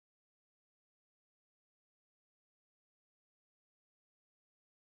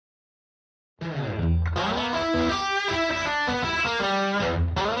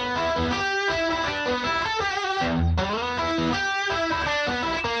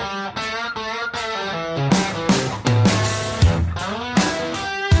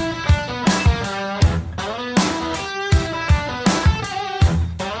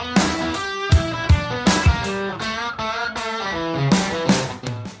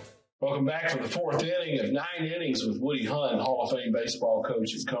Welcome back for the fourth inning of 9 innings with Woody Hunt, Hall of Fame baseball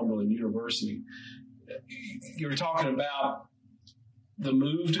coach at Cumberland University. You were talking about the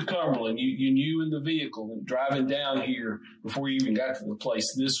move to Cumberland. You knew in the vehicle and driving down here before you even got to the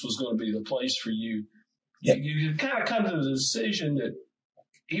place, this was going to be the place for you. Yep. You kind of come to the decision that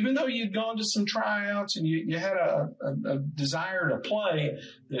even though you'd gone to some tryouts and you had a desire to play,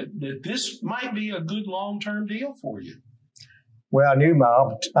 that this might be a good long-term deal for you. Well, I knew when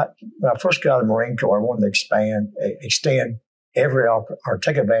I first got out of the Marine Corps, I wanted to extend or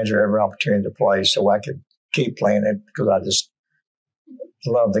take advantage of every opportunity to play so I could keep playing it because I just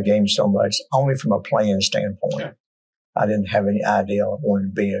love the game so much, only from a playing standpoint. Yeah. I didn't have any idea I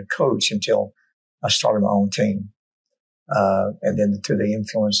wanted to be a coach until I started my own team. And then through the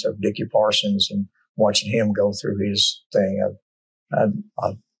influence of Dickie Parsons and watching him go through his thing, and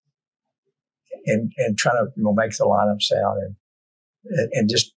trying to make the lineups out and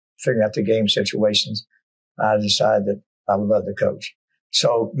just figuring out the game situations, I decided that I would love to coach.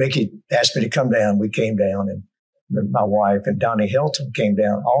 So Mickey asked me to come down. We came down, and my wife and Donnie Hilton came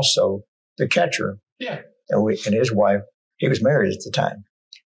down also, the catcher. Yeah. And his wife, he was married at the time.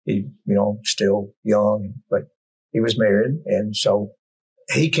 He, still young, but he was married. And so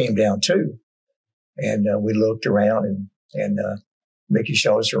he came down too. And we looked around and Mickey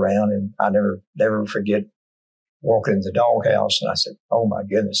showed us around, and I never forget walking in the doghouse, and I said, "Oh my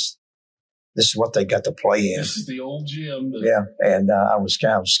goodness, this is what they got to play in." This is the old gym. Yeah, and I was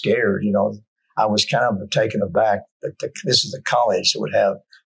kind of scared. I was kind of taken aback that this is a college that would have a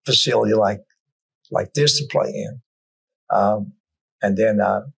facility like this to play in. And then,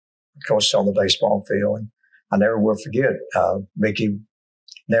 of course, on the baseball field, and I never will forget. Mickey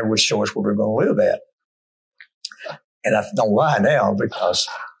never would show us where we were going to live at, and I don't lie now because.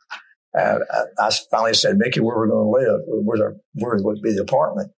 I finally said, "Mickey, where we're going to live? Where would be the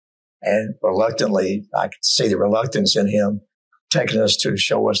apartment?" And reluctantly, I could see the reluctance in him taking us to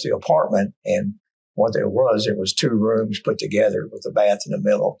show us the apartment. And what it was 2 rooms put together with a bath in the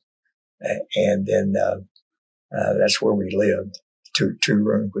middle. And then that's where we lived, two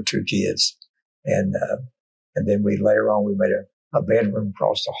rooms with 2 kids. And then later on we made a bedroom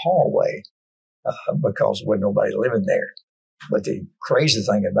across the hallway because there wasn't nobody living there. But the crazy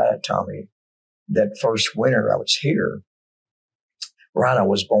thing about it, Tommy, that first winter I was here, Rhino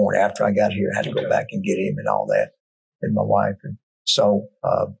was born after I got here. I had to go back and get him and all that, and my wife. And so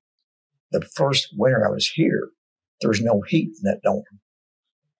the first winter I was here, there was no heat in that dorm.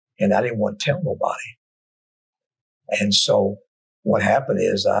 And I didn't want to tell nobody. And so what happened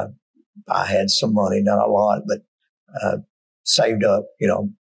is I had some money, not a lot, but saved up.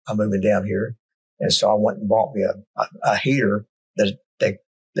 I'm moving down here. And so I went and bought me a heater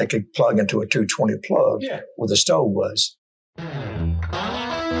that could plug into a 220 plug where the stove was.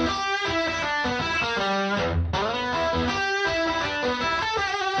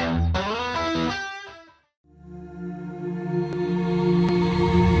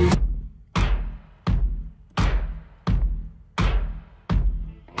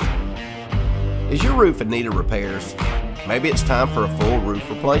 Is your roof in need of repairs? Maybe it's time for a full roof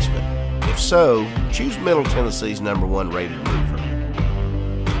replacement. If so, choose Middle Tennessee's #1 rated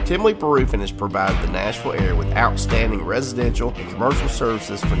roofer. Tim Leeper Roofing has provided the Nashville area with outstanding residential and commercial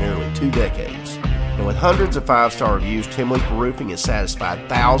services for nearly 2 decades. And with hundreds of 5-star reviews, Tim Leeper Roofing has satisfied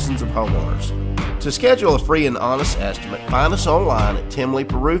thousands of homeowners. To schedule a free and honest estimate, find us online at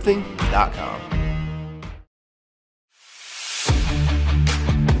timleeperroofing.com.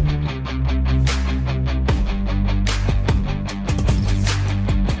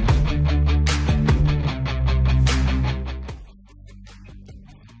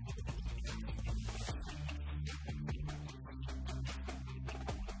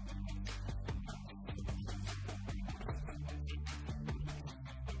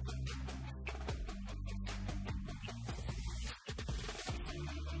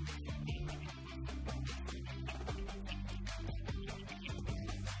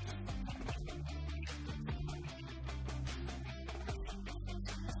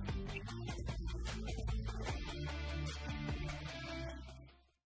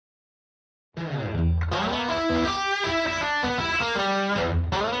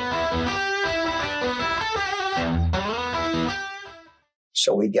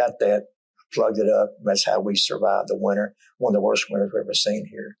 So we got that plugged it up. That's how we survived the winter. One of the worst winters we've ever seen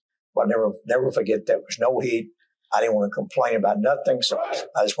here. But I never forget that. There was no heat. I didn't want to complain about nothing, so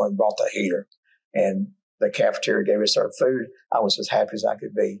I just went and bought the heater. And the cafeteria gave us our food. I was as happy as I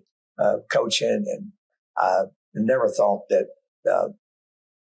could be coaching, and I never thought that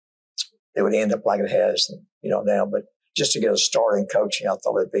it would end up like it has, now. But just to get a start in coaching, I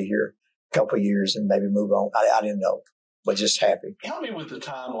thought I'd be here a couple of years and maybe move on. I didn't know, but just happy. Help me with the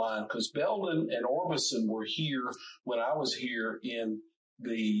timeline, because Belden and Orbison were here when I was here in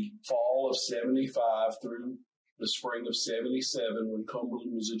the fall of 75 through the spring of 77 when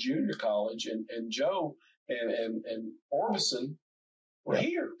Cumberland was a junior college, and Joe and Orbison were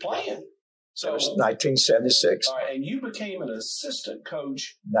here playing. So it was 1976. All right, and you became an assistant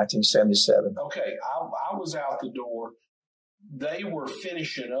coach. 1977. Okay, I was out the door. They were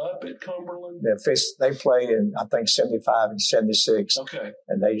finishing up at Cumberland. They played in, I think, 75 and 76. Okay.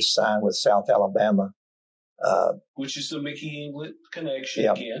 And they signed with South Alabama. Which is the Mickey Inglett connection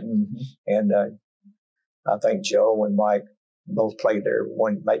again. Mm-hmm. And I think Joe and Mike both played there.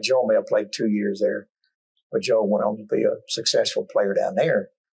 Joe may have played 2 years there, but Joe went on to be a successful player down there.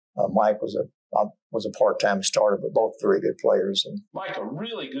 Mike was a part-time starter, but both very good players. And Mike, a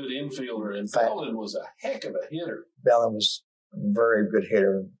really good infielder, and Belden was a heck of a hitter. Belden was a very good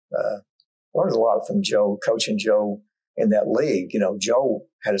hitter. Learned a lot from Joe, coaching Joe in that league. Joe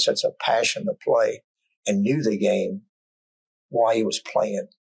had such a passion to play and knew the game while he was playing.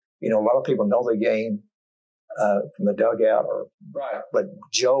 A lot of people know the game from the dugout, right. But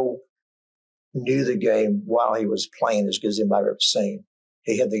Joe knew the game while he was playing as good as anybody I've ever seen.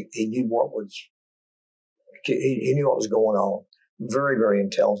 He knew what was going on. Very, very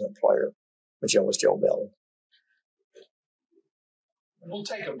intelligent player, but Joe was Joe Belden. We'll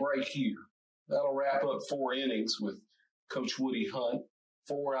take a break here. That'll wrap up 4 innings with Coach Woody Hunt.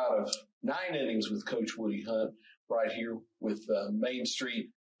 4 out of 9 innings with Coach Woody Hunt right here with Main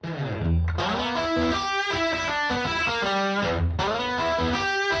Street